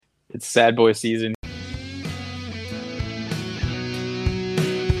It's sad boy season.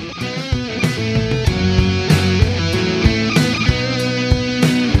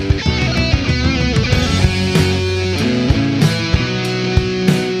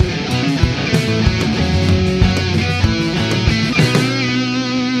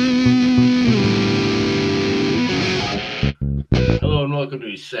 Hello and welcome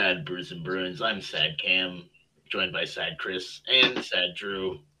to Sad Brews and Bruins. I'm Sad Cam, joined by Sad Chris and Sad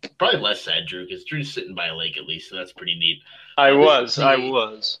Drew. Probably less Sad Drew because Drew's sitting by a lake at least, so that's pretty neat. I was.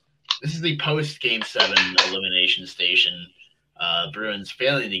 This is the post Game 7 elimination station. Bruins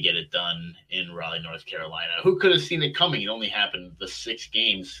failing to get it done in Raleigh, North Carolina. Who could have seen it coming? It only happened the 6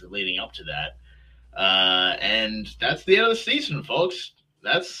 games leading up to that. And that's the end of the season, folks.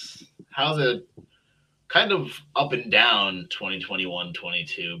 That's how the kind of up and down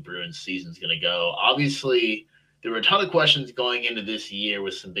 2021-22 Bruins season's going to go. Obviously, there were a ton of questions going into this year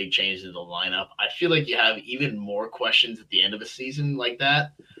with some big changes in the lineup. I feel like you have even more questions at the end of a season like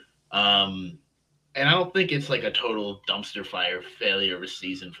that. And I don't think it's like a total dumpster fire failure of a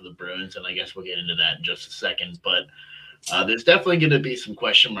season for the Bruins, and I guess we'll get into that in just a second. But there's definitely going to be some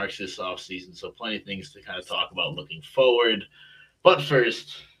question marks this offseason, so plenty of things to kind of talk about looking forward. But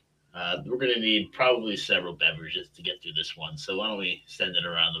first, we're going to need probably several beverages to get through this one, so why don't we send it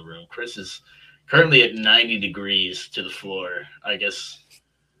around the room. Chris is currently at 90 degrees to the floor, I guess.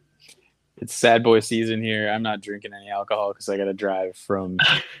 It's sad boy season here. I'm not drinking any alcohol because I got to drive from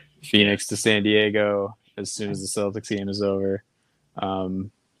Phoenix to San Diego as soon as the Celtics game is over.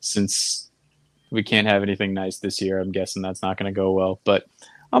 Since we can't have anything nice this year, I'm guessing that's not going to go well, but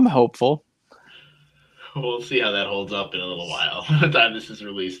I'm hopeful. We'll see how that holds up in a little while by the time this is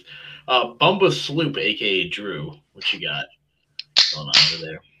released. Bumba Sloop, a.k.a. Drew, what you got going on over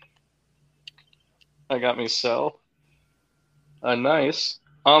there? I got myself a nice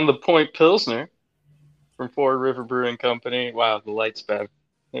On the Point Pilsner from Ford River Brewing Company. Wow, the light's bad.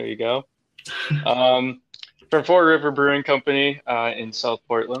 There you go. From Ford River Brewing Company in South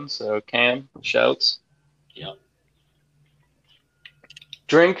Portland. So Cam, shouts. Yep.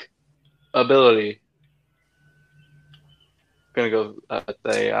 Drink ability. Going to go at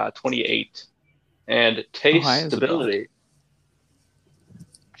the 28. And taste ability.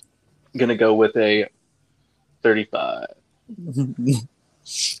 Going to go with a 35.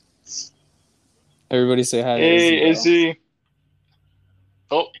 Everybody say hi. Hey, Izzy.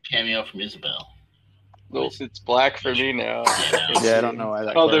 Oh, cameo from Isabel. Oh, it's black for me now. Yeah, I don't know why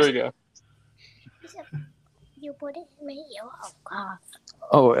that. Oh, there we go. You put it in my ear, I'll cough.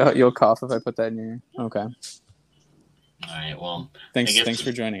 Oh, you'll cough if I put that in your ear. Okay. All right, well. Thanks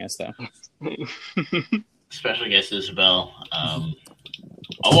for joining us, though. Special guest Isabel.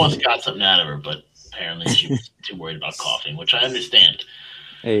 Almost got something out of her, but apparently she was too worried about coughing, which I understand.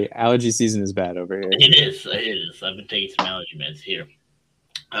 Hey, allergy season is bad over here. It is. I've been taking some allergy meds here.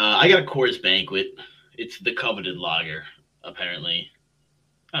 I got a Coors Banquet. It's the coveted lager, apparently.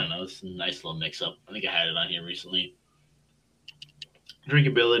 I don't know. It's a nice little mix-up. I think I had it on here recently.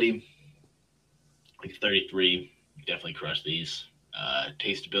 Drinkability, like 33. Definitely crush these.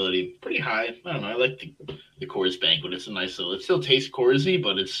 Tasteability, pretty high. I don't know. I like the Coors Banquet. It's a nice little. It still tastes Coorsy,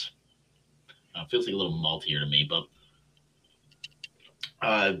 but it feels like a little maltier to me. But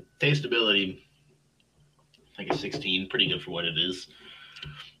tasteability, I think a 16. Pretty good for what it is.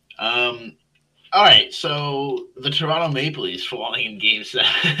 All right, so the Toronto Maple Leafs falling in Game 7.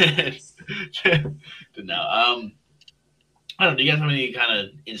 No, I don't know. Do you guys have any kind of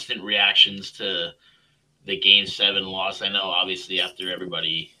instant reactions to the Game 7 loss? I know, obviously, after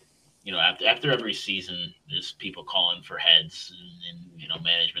everybody, after every season, there's people calling for heads and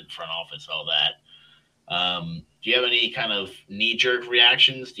management, front office, all that. Do you have any kind of knee-jerk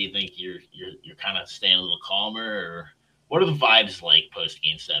reactions? Do you think you're kind of staying a little calmer, or what are the vibes like post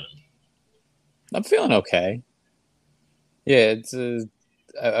Game 7? I'm feeling okay. Yeah,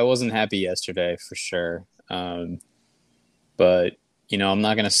 I wasn't happy yesterday for sure. But, I'm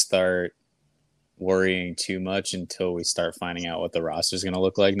not going to start worrying too much until we start finding out what the roster is going to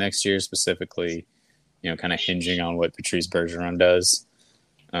look like next year, specifically, kind of hinging on what Patrice Bergeron does.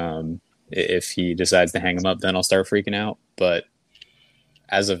 If he decides to hang him up, then I'll start freaking out. But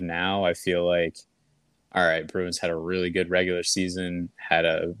as of now, I feel like, all right, Bruins had a really good regular season, had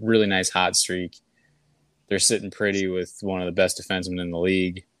a really nice hot streak. They're sitting pretty with one of the best defensemen in the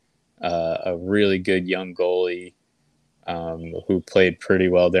league, a really good young goalie who played pretty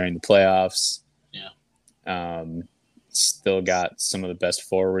well during the playoffs. Yeah. Still got some of the best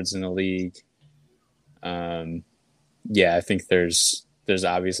forwards in the league. I think there's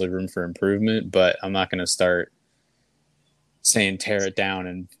obviously room for improvement, but I'm not going to start saying tear it down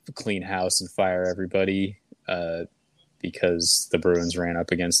and clean house and fire everybody because the Bruins ran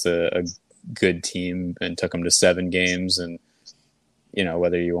up against a good team and took them to 7 games. And, you know,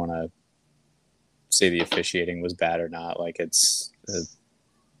 whether you want to say the officiating was bad or not, like it's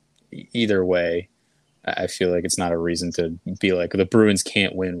either way, I feel like it's not a reason to be like the Bruins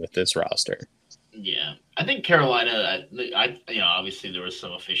can't win with this roster. Yeah, I think Carolina. I obviously there was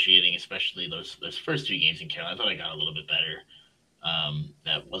some officiating, especially those first 2 games in Carolina. I thought I got a little bit better.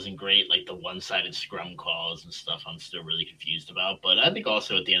 That wasn't great, like the one-sided scrum calls and stuff. I'm still really confused about. But I think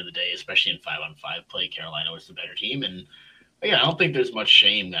also at the end of the day, especially in 5-on-5 play, Carolina was the better team. And yeah, I don't think there's much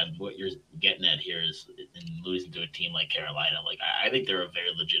shame that what you're getting at here is in losing to a team like Carolina. Like I think they're a very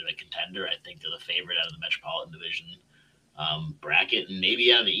legitimate contender. I think they're the favorite out of the Metropolitan Division bracket, and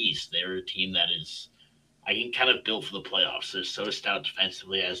maybe out of the East. They're a team that is, I think, kind of built for the playoffs. They're so stout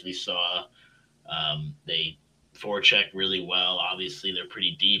defensively, as we saw. They forecheck really well. Obviously, they're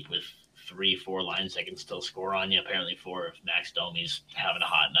pretty deep with 3-4 lines that can still score on you. Apparently 4 if Max Domi's having a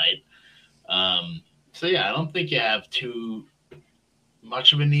hot night. So yeah, I don't think you have too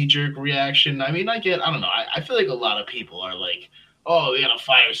much of a knee-jerk reaction. I mean, I don't know. I feel like a lot of people are like, oh, they got to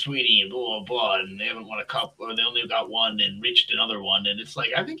fire Sweeney and blah, blah, blah, and they haven't won a cup, or they only got one and reached another one. And it's like,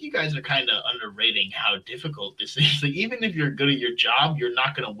 I think you guys are kind of underrating how difficult this is. Like, even if you're good at your job, you're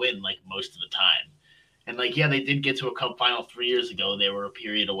not going to win, like, most of the time. And, like, yeah, they did get to a cup final 3 years ago. They were a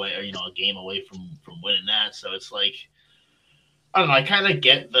period away, or, a game away from winning that. So it's like, I don't know. I kind of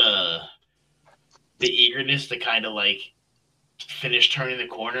get the eagerness to kind of, like, finish turning the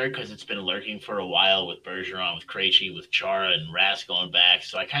corner because it's been lurking for a while with Bergeron, with Krejci, with Chara, and Rask going back.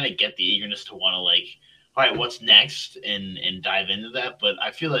 So I kind of get the eagerness to want to, like, all right, what's next, and dive into that. But I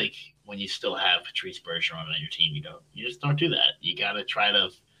feel like when you still have Patrice Bergeron on your team, you just don't do that. You got to try to,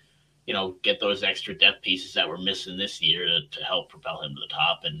 get those extra depth pieces that we're missing this year to help propel him to the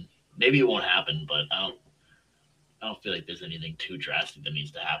top. And maybe it won't happen, but I don't feel like there's anything too drastic that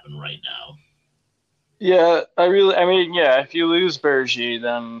needs to happen right now. Yeah, if you lose Bergie,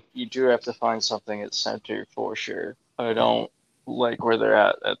 then you do have to find something at center for sure. I don't like where they're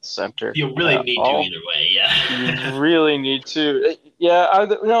at center. You really need to either way, yeah. You really need to. Yeah,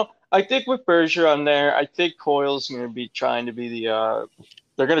 I think with Bergeron there, I think Coyle's going to be trying to be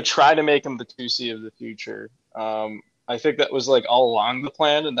they're going to try to make him the 2C of the future. I think that was like all along the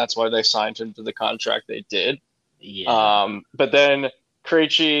plan, and that's why they signed him to the contract they did. Yeah. But then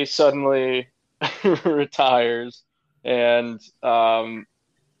Krejci suddenly retires, and now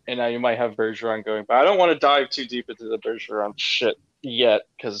you might have Bergeron going. But I don't want to dive too deep into the Bergeron shit yet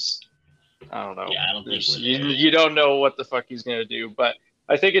because I don't know. Yeah, I don't think you don't know what the fuck he's gonna do. But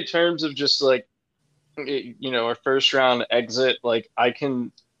I think in terms of just like a first round exit, like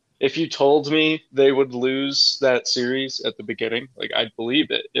if you told me they would lose that series at the beginning, like I'd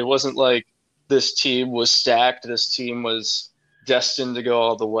believe it. It wasn't like this team was stacked. This team was destined to go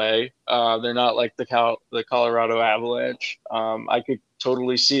all the way. They're not like the Colorado Avalanche. I could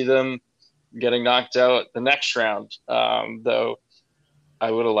totally see them getting knocked out the next round, though I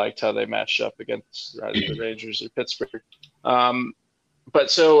would have liked how they matched up against the Rangers or Pittsburgh.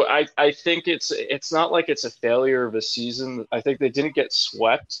 But so I think it's not like it's a failure of a season. I think they didn't get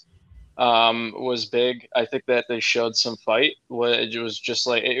swept. Was big. I think that they showed some fight. It was just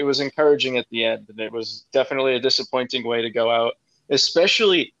like it was encouraging at the end, and it was definitely a disappointing way to go out,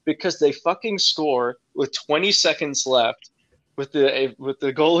 especially because they fucking score with 20 seconds left with the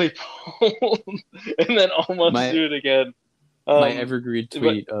goalie pulled and then almost do it again. My evergreen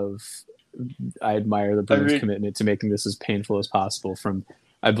tweet of I admire the Bruins' commitment to making this as painful as possible. From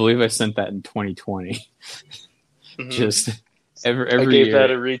I believe I sent that in 2020. Mm-hmm. Just every I gave year.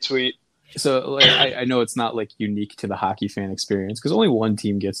 That a retweet. So like, I know it's not like unique to the hockey fan experience because only one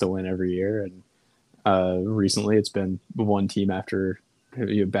team gets to win every year, and recently it's been one team after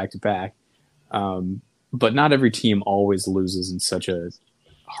back to back. But not every team always loses in such a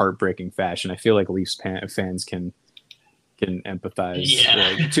heartbreaking fashion. I feel like Leafs fans can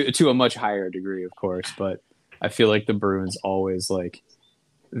empathize to a much higher degree, of course. But I feel like the Bruins always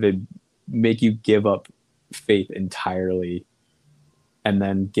they make you give up faith entirely and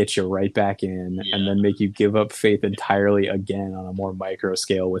then get you right back in and then make you give up faith entirely again on a more micro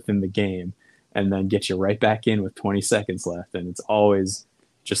scale within the game and then get you right back in with 20 seconds left. And it's always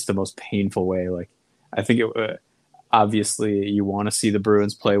just the most painful way. Like, I think obviously you want to see the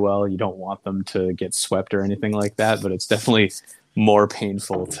Bruins play well. You don't want them to get swept or anything like that, but it's definitely more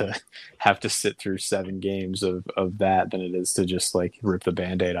painful to have to sit through 7 games of that than it is to just like rip the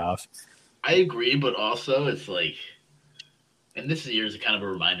Band-Aid off. I agree, but also it's like, and this year is kind of a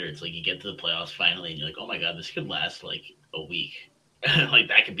reminder. It's like you get to the playoffs finally, and you're like, oh my god, this could last like a week. Like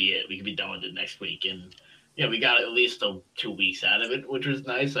that could be it. We could be done with it next week, and we got at least 2 weeks out of it, which was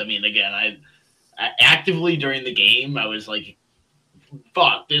nice. I mean, again, I actively during the game, I was like,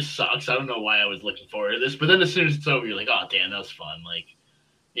 "Fuck, this sucks." I don't know why I was looking forward to this, but then as soon as it's over, you're like, "Oh, damn, that was fun." Like,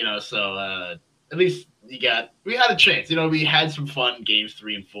 so at least we had a chance. We had some fun games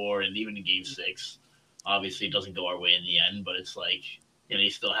 3 and 4, and even in game 6. Obviously, it doesn't go our way in the end, but it's like you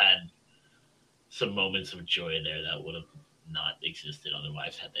still had some moments of joy there that would have not existed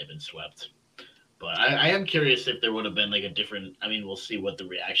otherwise had they been swept. But I am curious if there would have been like a different. I mean, we'll see what the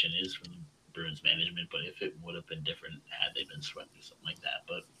reaction is from the Bruins management, but if it would have been different had they been swept or something like that.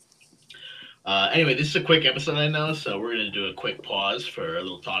 But anyway, this is a quick episode, I know, so we're going to do a quick pause for a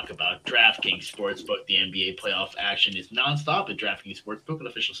little talk about DraftKings Sportsbook. The NBA playoff action is nonstop at DraftKings Sportsbook, an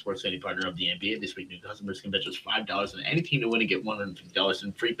official sports betting partner of the NBA. This week, new customers can bet just $5 on any team to win and get $150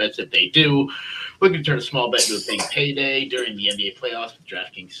 in free bets if they do. Looking to turn a small bet into a big payday during the NBA playoffs with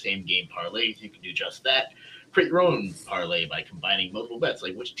DraftKings same-game parlays. You can do just that. Create your own parlay by combining multiple bets,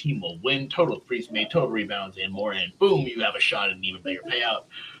 like which team will win, total threes made, total rebounds, and more. And boom, you have a shot at an even bigger payout.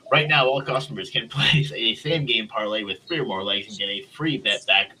 Right now, all customers can place a same-game parlay with 3 or more legs and get a free bet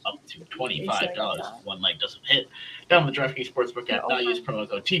back up to $25 if one leg doesn't hit. Download the DraftKings Sportsbook app now. Use promo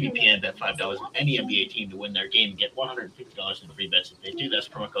code TVPN. Bet $5 on any NBA team to win their game and get $150 in free bets if they do. That's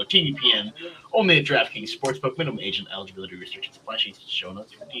promo code TVPN. Only at DraftKings Sportsbook. Minimum age and eligibility restrictions apply. Sheets and show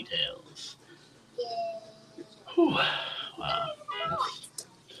notes for details. Whew. Wow.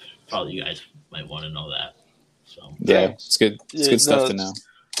 Probably you guys might want to know that. So yeah, it's good. It's good stuff to know.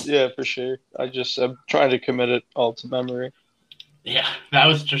 Yeah, for sure. I'm trying to commit it all to memory. Yeah, that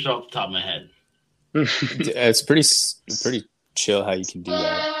was just off the top of my head. It's pretty chill how you can do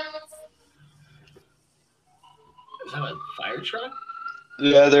that. Is that a fire truck?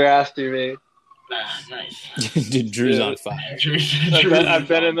 Yeah, they're after me. Ah, nice. Dude, Drew's on fire. I've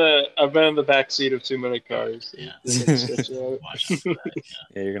been in the back seat of too many cars. Yeah. Watch out for that,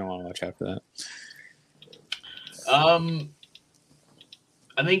 yeah, you're gonna want to watch out for that.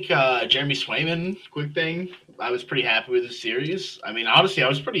 I think Jeremy Swayman, quick thing. I was pretty happy with the series. I mean, honestly, I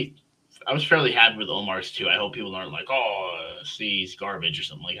was fairly happy with Omar's too. I hope people aren't like, he's garbage or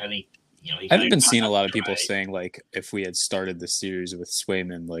something. Like, I think I haven't been seeing a lot of people saying like if we had started the series with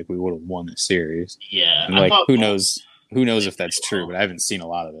Swayman, like we would have won the series. Yeah, and like who knows if that's true, but I haven't seen a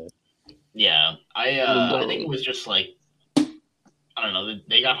lot of it. Yeah, I think it was just like I don't know.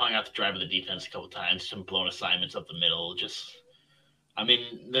 They got hung out to drive with the defense a couple times, some blown assignments up the middle. Just, I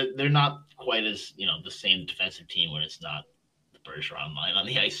mean, they're not quite as the same defensive team when it's not the Bergeron line on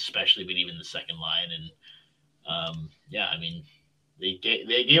the ice, especially, but even the second line. And yeah, I mean. They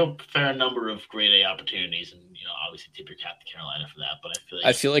gave a fair number of grade A opportunities, and obviously tip your cap to Carolina for that. But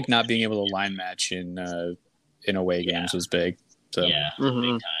I feel like not being able to line match in away games was big. So yeah, big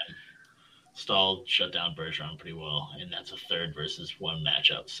time. Stahl shut down Bergeron pretty well, and that's a 3rd versus 1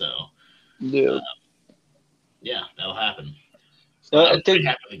 matchup. So yeah, that'll happen. I was pretty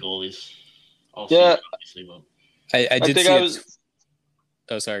happy with the goalies. Also, obviously, but I did see.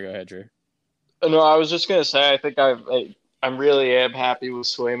 Oh, sorry. Go ahead, Drew. No, I was just gonna say I think I'm really happy with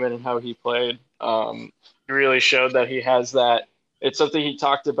Swayman and how he played. He really showed that he has that. It's something he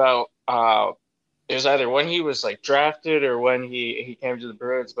talked about. It was either when he was like drafted or when he came to the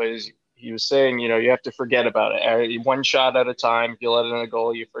Bruins, but he was saying, you have to forget about it. One shot at a time. If you let in a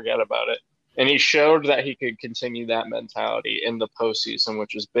goal, you forget about it. And he showed that he could continue that mentality in the postseason,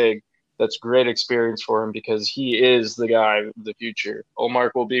 which is big. That's great experience for him because he is the guy of the future.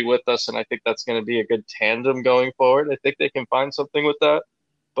 Omar will be with us, and I think that's going to be a good tandem going forward. I think they can find something with that,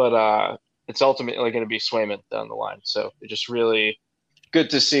 but it's ultimately going to be Swayman down the line. So it's just really good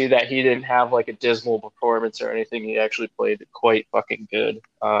to see that he didn't have like a dismal performance or anything. He actually played quite fucking good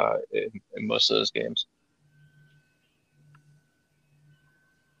in most of those games.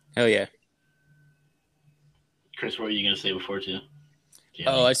 Hell yeah. Chris, what were you going to say before too?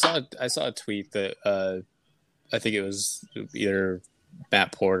 Oh, I saw a tweet that I think it was either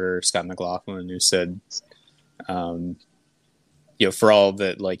Matt Porter or Scott McLaughlin who said, for all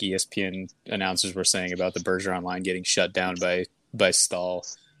that like ESPN announcers were saying about the Bergeron line getting shut down by Stahl,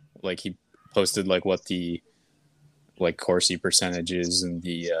 like he posted like what the like Corsi percentages and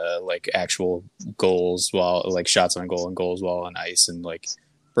the like actual goals while like shots on goal and goals while on ice, and like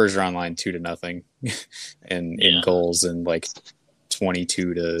Bergeron line 2-0 and in goals and like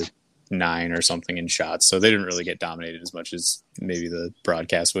 22-9 or something in shots. So they didn't really get dominated as much as maybe the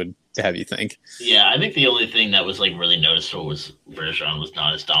broadcast would have you think. Yeah, I think the only thing that was like really noticeable was Bergeron was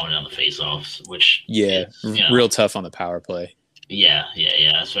not as dominant on the faceoffs, which is, real tough on the power play. Yeah.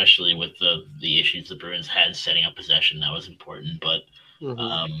 Especially with the issues the Bruins had setting up possession, that was important. But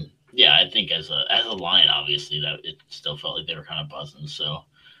yeah, I think as a line, obviously that it still felt like they were kind of buzzing. So,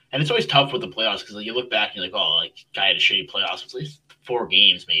 and it's always tough with the playoffs because like, you look back and you're like, oh, like guy had a shitty playoffs. It's at least 4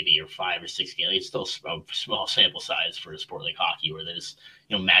 games, maybe, or 5 or 6 games. It's still a small sample size for a sport like hockey, where there's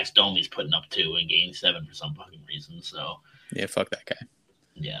Max Domi's putting up 2 in Game 7 for some fucking reason. So Yeah, fuck that guy.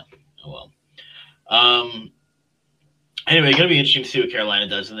 yeah, oh well. Anyway, gonna be interesting to see what Carolina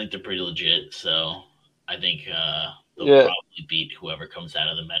does. I think they're pretty legit, so I think they'll probably beat whoever comes out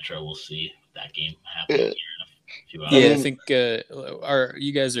of the Metro. We'll see that game happen here in a few hours. Yeah, I think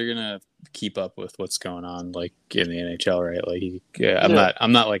you guys are gonna keep up with what's going on like in the NHL, right? Like,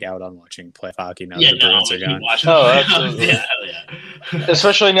 I'm not like out on watching play hockey now. The Bruins are gone. Absolutely. Yeah.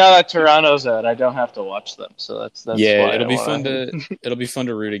 Especially now that Toronto's out, I don't have to watch them. So that's why it'll be fun it'll be fun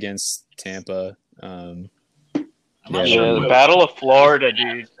to root against Tampa. The Battle of Florida,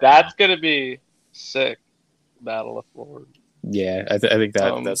 dude. That's gonna be sick. Battle of Florida. Yeah, I think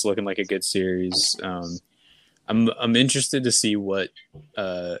that's looking like a good series. I'm interested to see what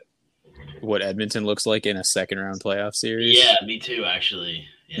Edmonton looks like in a second round playoff series. Yeah, me too. Actually,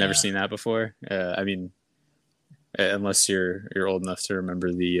 never seen that before. I mean, unless you're old enough to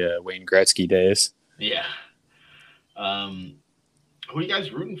remember the Wayne Gretzky days. Yeah. Who are you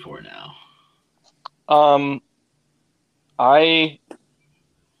guys rooting for now? I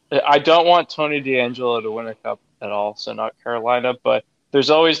don't want Tony DeAngelo to win a cup at all, so not Carolina, but there's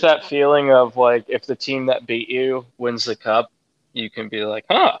always that feeling of like if the team that beat you wins the cup, you can be like,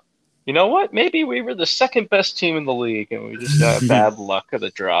 you know what? Maybe we were the second best team in the league and we just got bad luck of the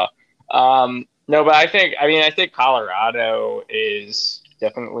draw. No, but I think Colorado is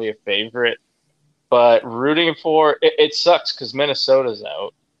definitely a favorite, but rooting for it sucks because Minnesota's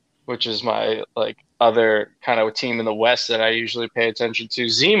out, which is my like other kind of team in the West that I usually pay attention to.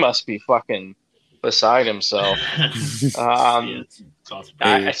 Z must be fucking beside himself.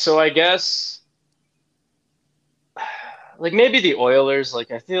 So I guess like maybe the Oilers.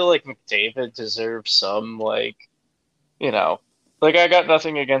 Like I feel like McDavid deserves some like like I got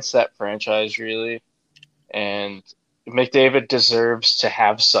nothing against that franchise really, and McDavid deserves to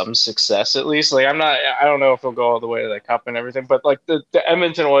have some success at least. Like I don't know if he'll go all the way to the cup and everything, but like the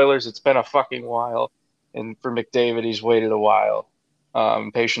Edmonton Oilers, it's been a fucking while, and for McDavid, he's waited a while.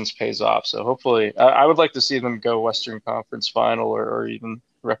 Patience pays off. So hopefully, I would like to see them go Western Conference Final or even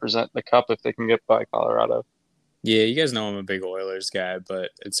represent the cup if they can get by Colorado. Yeah, you guys know I'm a big Oilers guy, but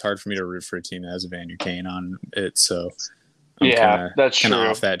it's hard for me to root for a team that has Evander Kane on it. So that's kind of true.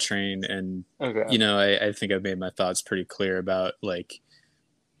 off that train. And I think I've made my thoughts pretty clear about like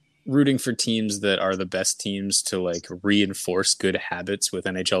rooting for teams that are the best teams to like reinforce good habits with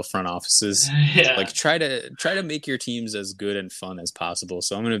NHL front offices. Yeah. Like try to make your teams as good and fun as possible.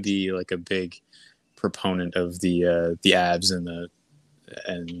 So I'm going to be like a big proponent of the Avs and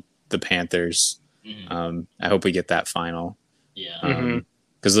the Panthers. Mm-hmm. I hope we get that final. Yeah.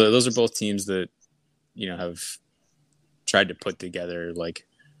 Because those are both teams that have tried to put together like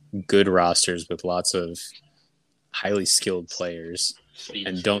good rosters with lots of highly skilled players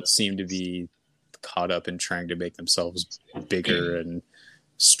and don't seem to be caught up in trying to make themselves bigger and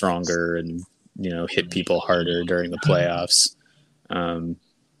stronger and hit people harder during the playoffs. And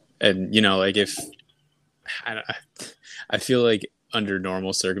like if I feel like under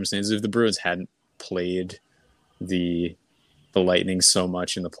normal circumstances, if the Bruins hadn't played the Lightning so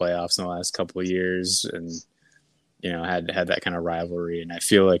much in the playoffs in the last couple of years and had that kind of rivalry, and I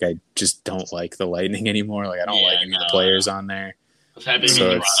feel like I just don't like the Lightning anymore. Like I don't like any of the players on there.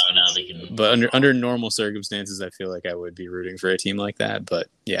 But under normal circumstances, I feel like I would be rooting for a team like that. But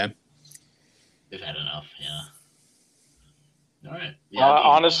yeah, they've had enough. Yeah. All right.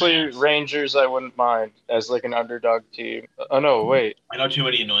 Honestly, Rangers, I wouldn't mind as like an underdog team. Oh no, wait. I know too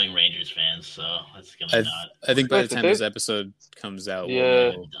many annoying Rangers fans, so that's gonna not. I think by the time this episode comes out,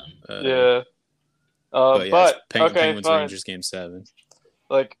 yeah, we'll know. But Penguins fine. Rangers Game 7.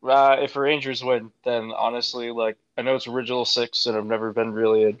 Like, if Rangers win, then honestly, like, I know it's original 6, and I've never been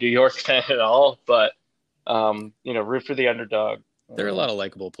really a New York fan at all, but, root for the underdog. There are a lot of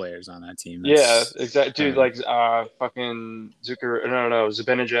likable players on that team. Yeah, exactly. Dude, like, fucking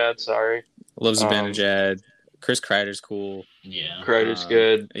Zibanejad, sorry. Love Zibanejad. Chris Kreider's cool. Yeah. Kreider's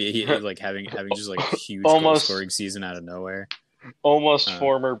good. He like having just like a huge goal scoring season out of nowhere. Almost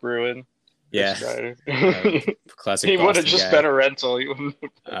former Bruin. Yeah. Classic. He would have just been a rental.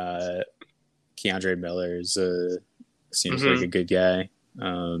 Keandre Miller seems like a good guy.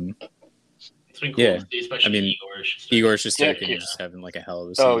 It's been cool, Yeah. to see, especially I mean, Igor. Igor Shesterkin Yeah. just having like a hell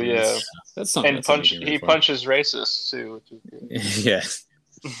of a season. Oh yeah, That's something. and That's something he punches racists too, which is good. Yeah.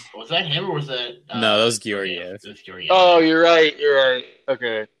 Was that him or was that? No, that was Georgiev. It was Georgiev. Oh, you're right.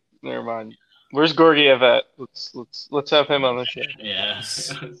 Okay, never mind. Where's Gorgiev at? Let's have him on the show. Yeah.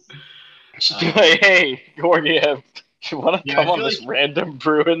 Just be like, hey, Gorgiev, you want to come I on feel this like- random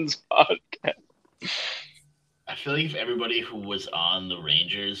Bruins podcast? I feel like if everybody who was on the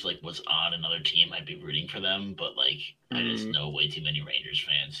Rangers was on another team, I'd be rooting for them. But I just know way too many Rangers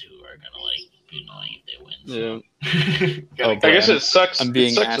fans who are gonna be annoying if they win. So. Oh, I guess it sucks. I'm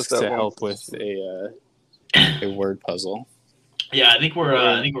being it sucks asked that to one. help with a word puzzle. Yeah, I think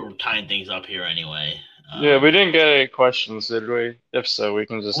we're tying things up here anyway. Yeah, we didn't get any questions, did we? If so, we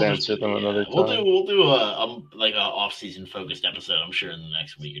can just answer them another time. We'll do a off-season focused episode. I'm sure in the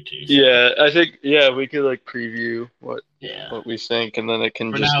next week or two. So. Yeah, I think we could preview what we think, and then it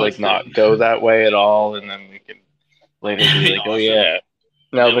can For just now, it's not good. go that way at all, and then we can later be like, oh Awesome. yeah,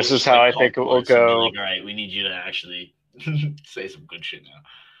 now Yeah, this we'll is just, how I call think it will sports and be go. all right, we need you to actually say some good shit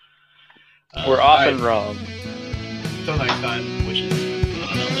now. We're all often wrong. Until next time, which is I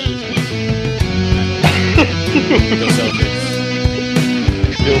don't know, later this week. Go Celtics.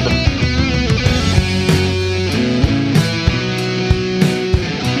 Feel the